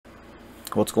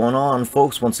What's going on,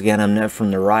 folks? Once again, I'm Ned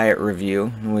from the Riot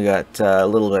Review. We got a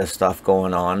little bit of stuff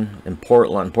going on in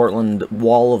Portland. Portland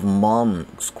wall of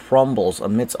moms crumbles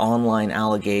amidst online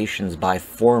allegations by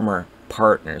former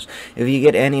partners. If you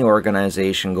get any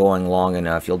organization going long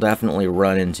enough, you'll definitely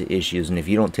run into issues, and if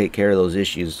you don't take care of those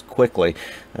issues quickly,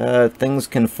 things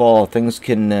can fall, things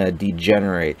can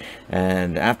degenerate.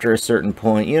 And after a certain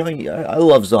point, you know, I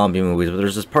love zombie movies, but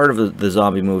there's this part of the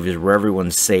zombie movies where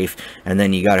everyone's safe, and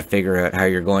then you got to figure out how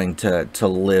you're going to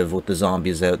live with the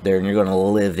zombies out there, and you're going to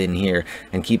live in here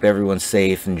and keep everyone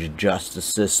safe, and your justice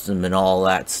system and all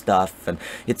that stuff. And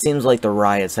it seems like the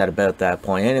riots at about that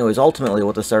point. Anyways, ultimately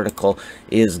what this article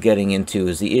is getting into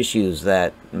is the issues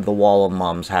that the wall of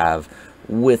moms have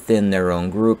within their own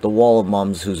group. The wall of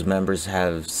moms, whose members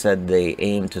have said they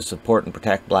aim to support and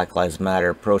protect Black Lives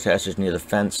Matter protesters near the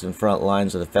fence and front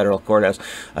lines of the federal courthouse,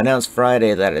 announced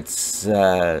Friday that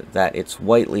its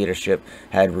white leadership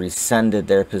had rescinded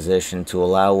their position to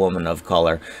allow women of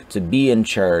color to be in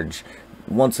charge.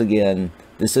 Once again,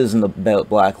 this isn't about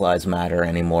Black Lives Matter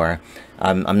anymore.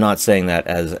 I'm not saying that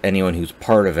as anyone who's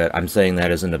part of it. I'm saying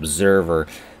that as an observer.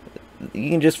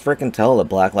 You can just frickin' tell that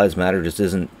Black Lives Matter just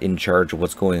isn't in charge of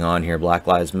what's going on here. Black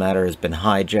Lives Matter has been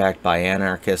hijacked by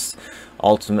anarchists.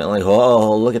 Ultimately,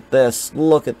 oh, look at this,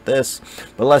 look at this.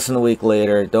 But less than a week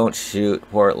later, Don't Shoot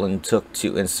Portland took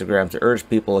to Instagram to urge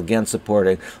people against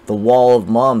supporting the wall of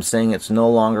moms, saying it's no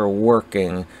longer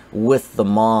working with the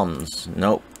moms.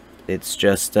 Nope. It's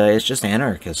just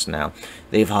anarchists now.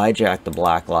 They've hijacked the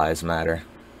Black Lives Matter,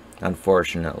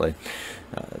 unfortunately.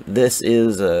 This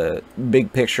is a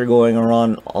big picture going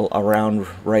around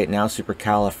right now.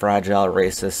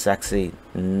 Supercalifragilistic, sexy,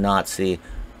 Nazi,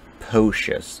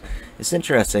 pocious. It's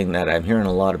interesting that I'm hearing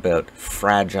a lot about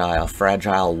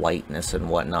fragile whiteness and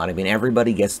whatnot. I mean,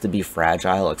 everybody gets to be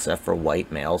fragile except for white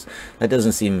males. That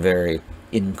doesn't seem very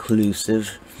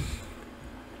inclusive.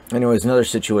 Anyways, another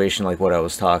situation like what I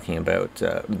was talking about,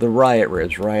 the Riot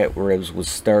Ribs. Riot Ribs was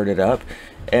started up,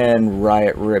 and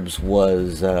Riot Ribs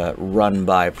was run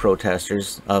by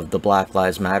protesters of the Black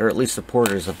Lives Matter, at least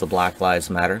supporters of the Black Lives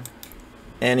Matter.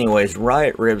 Anyways,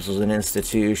 Riot Ribs was an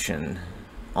institution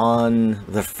on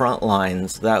the front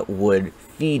lines that would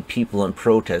feed people in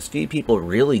protest, feed people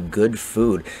really good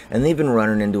food, and they've been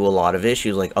running into a lot of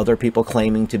issues, like other people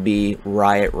claiming to be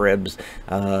Riot Ribs,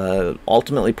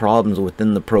 ultimately problems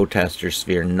within the protester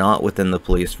sphere, not within the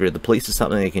police sphere. The police is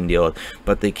something they can deal with,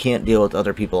 but they can't deal with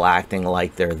other people acting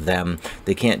like they're them.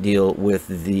 They can't deal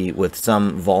with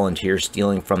some volunteers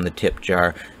stealing from the tip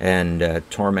jar and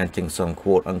tormenting some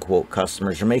quote-unquote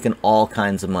customers. They're making all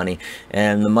kinds of money,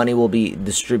 and the money will be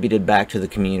distributed back to the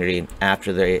community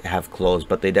after they have closed,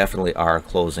 but they definitely are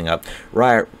closing up.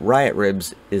 Riot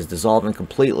Ribs is dissolving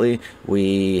completely.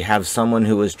 We have someone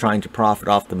who is trying to profit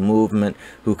off the movement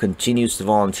who continues to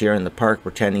volunteer in the park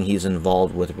pretending he's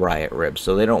involved with Riot Ribs.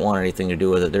 So they don't want anything to do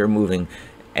with it. They're moving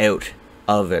out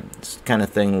of it. It's the kind of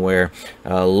thing where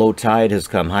low tide has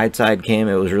come, high tide came,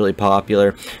 it was really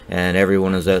popular, and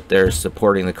everyone is out there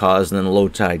supporting the cause, and then low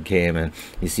tide came, and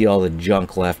you see all the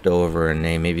junk left over, and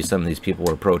maybe some of these people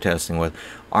we're protesting with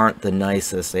aren't the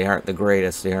nicest, they aren't the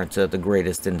greatest, they aren't the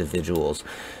greatest individuals.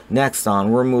 Next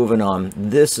on, we're moving on.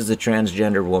 This is a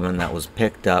transgender woman that was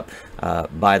picked up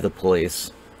by the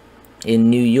police in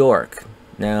New York.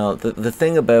 Now, the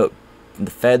thing about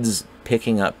the feds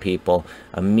picking up people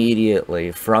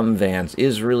immediately from vans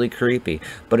is really creepy,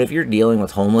 but if you're dealing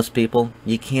with homeless people,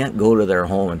 you can't go to their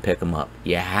home and pick them up.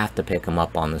 You have to pick them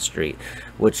up on the street,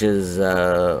 which is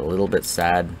a little bit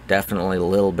sad, definitely a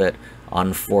little bit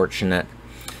unfortunate.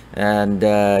 And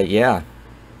yeah,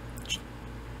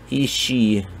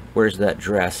 she wears that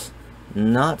dress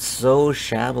not so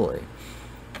shabbily,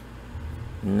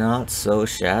 not so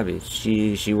shabby.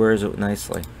 She wears it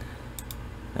nicely,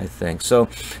 I think. So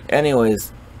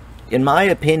anyways, in my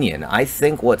opinion, I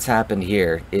think what's happened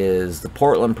here is the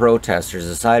Portland protesters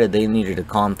decided they needed to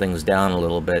calm things down a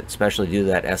little bit, especially due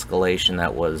to that escalation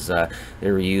that was they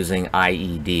were using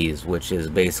IEDs, which is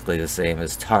basically the same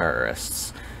as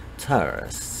terrorists.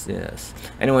 Terrorists, yes.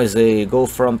 Anyways, they go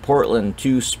from Portland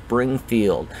to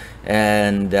Springfield,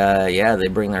 and yeah, they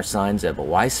bring their signs up, but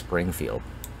why Springfield?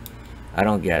 I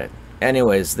don't get it.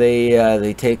 Anyways,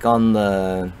 they take on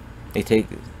the they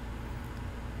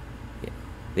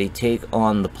take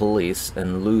on the police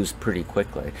and lose pretty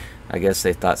quickly. I guess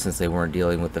they thought since they weren't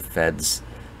dealing with the feds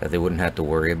that they wouldn't have to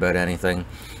worry about anything.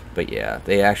 But yeah,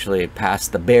 they actually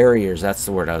passed the barriers. That's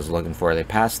the word I was looking for. They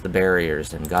passed the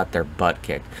barriers and got their butt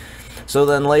kicked. So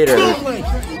then later,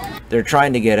 they're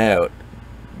trying to get out,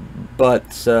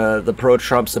 But the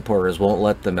pro-Trump supporters won't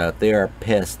let them out. They are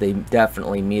pissed. They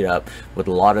definitely meet up with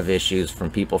a lot of issues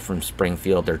from people from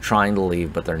Springfield. They're trying to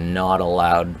leave, but they're not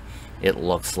allowed, it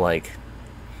looks like.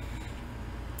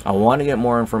 I want to get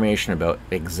more information about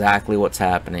exactly what's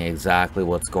happening, exactly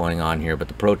what's going on here, but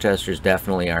the protesters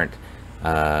definitely aren't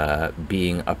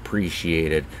being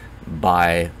appreciated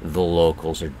by the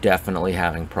locals. They're definitely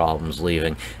having problems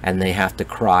leaving, and they have to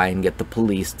cry and get the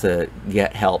police to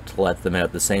get help to let them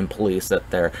out. The same police that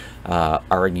they're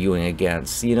arguing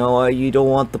against. You know, you don't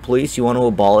want the police, you want to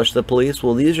abolish the police.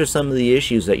 Well, these are some of the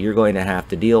issues that you're going to have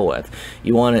to deal with.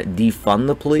 You want to defund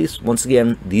the police? Once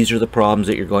again, these are the problems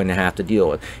that you're going to have to deal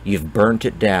with. You've burnt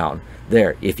it down.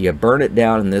 There, if you burn it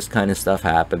down and this kind of stuff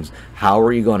happens, how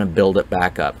are you going to build it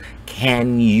back up?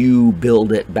 Can you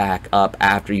build it back up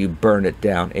after you burn it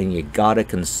down? And you got to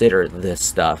consider this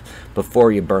stuff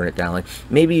before you burn it down. Like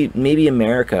maybe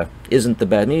America isn't the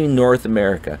best. Maybe North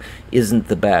America isn't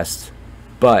the best.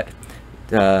 But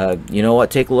you know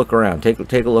what? Take a look around. Take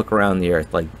a look around the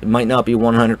earth. Like, it might not be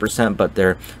 100%, but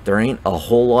there ain't a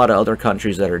whole lot of other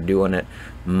countries that are doing it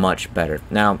much better.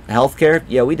 Now, healthcare,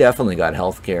 yeah, we definitely got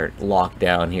healthcare locked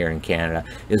down here in Canada.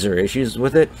 Is there issues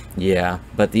with it? Yeah,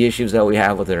 but the issues that we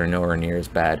have with it are nowhere near as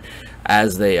bad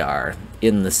as they are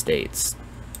in the States.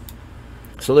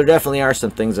 So there definitely are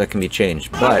some things that can be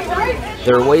changed, but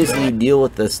there are ways that you deal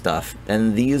with this stuff,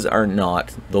 and these are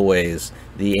not the ways.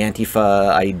 The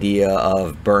Antifa idea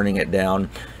of burning it down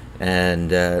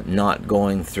and not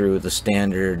going through the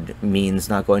standard means,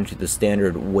 not going through the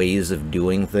standard ways of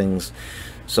doing things.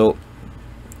 So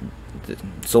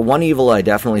one evil I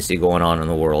definitely see going on in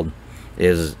the world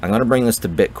is, I'm going to bring this to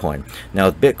Bitcoin. Now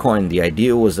with Bitcoin, the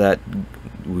idea was that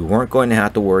we weren't going to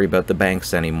have to worry about the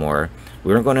banks anymore.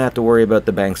 We weren't going to have to worry about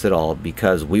the banks at all,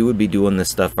 because we would be doing this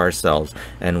stuff ourselves,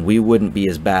 and we wouldn't be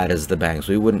as bad as the banks.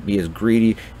 We wouldn't be as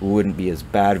greedy, we wouldn't be as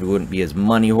bad, we wouldn't be as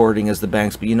money hoarding as the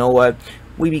banks. But you know what?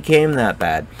 We became that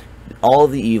bad. All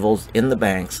of the evils in the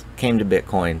banks came to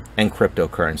Bitcoin and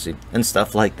cryptocurrency and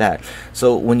stuff like that.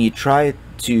 So when you try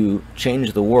to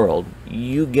change the world,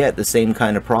 you get the same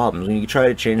kind of problems. When you try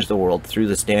to change the world through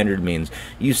the standard means,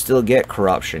 you still get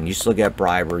corruption, you still get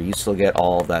bribery, you still get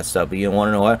all of that stuff. But you want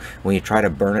to know what? When you try to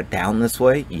burn it down this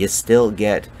way, you still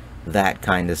get that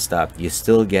kind of stuff. You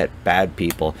still get bad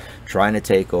people trying to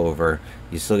take over.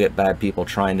 You still get bad people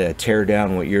trying to tear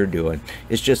down what you're doing.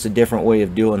 It's just a different way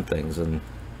of doing things, and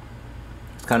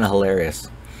it's kind of hilarious.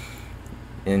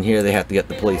 And here they have to get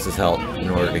the police's help in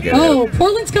order to get it out.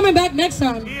 Portland's coming back next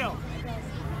time.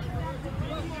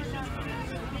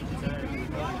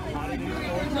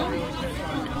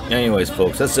 Anyways,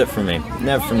 folks, that's it for me.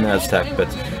 Never from Nev's Tech, but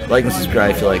like and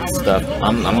subscribe if you like the stuff.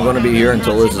 I'm going to be here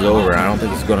until this is over. I don't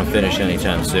think it's going to finish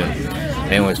anytime soon.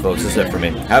 Anyways, folks, that's it for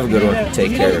me. Have a good one.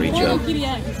 Take care of each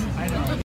other.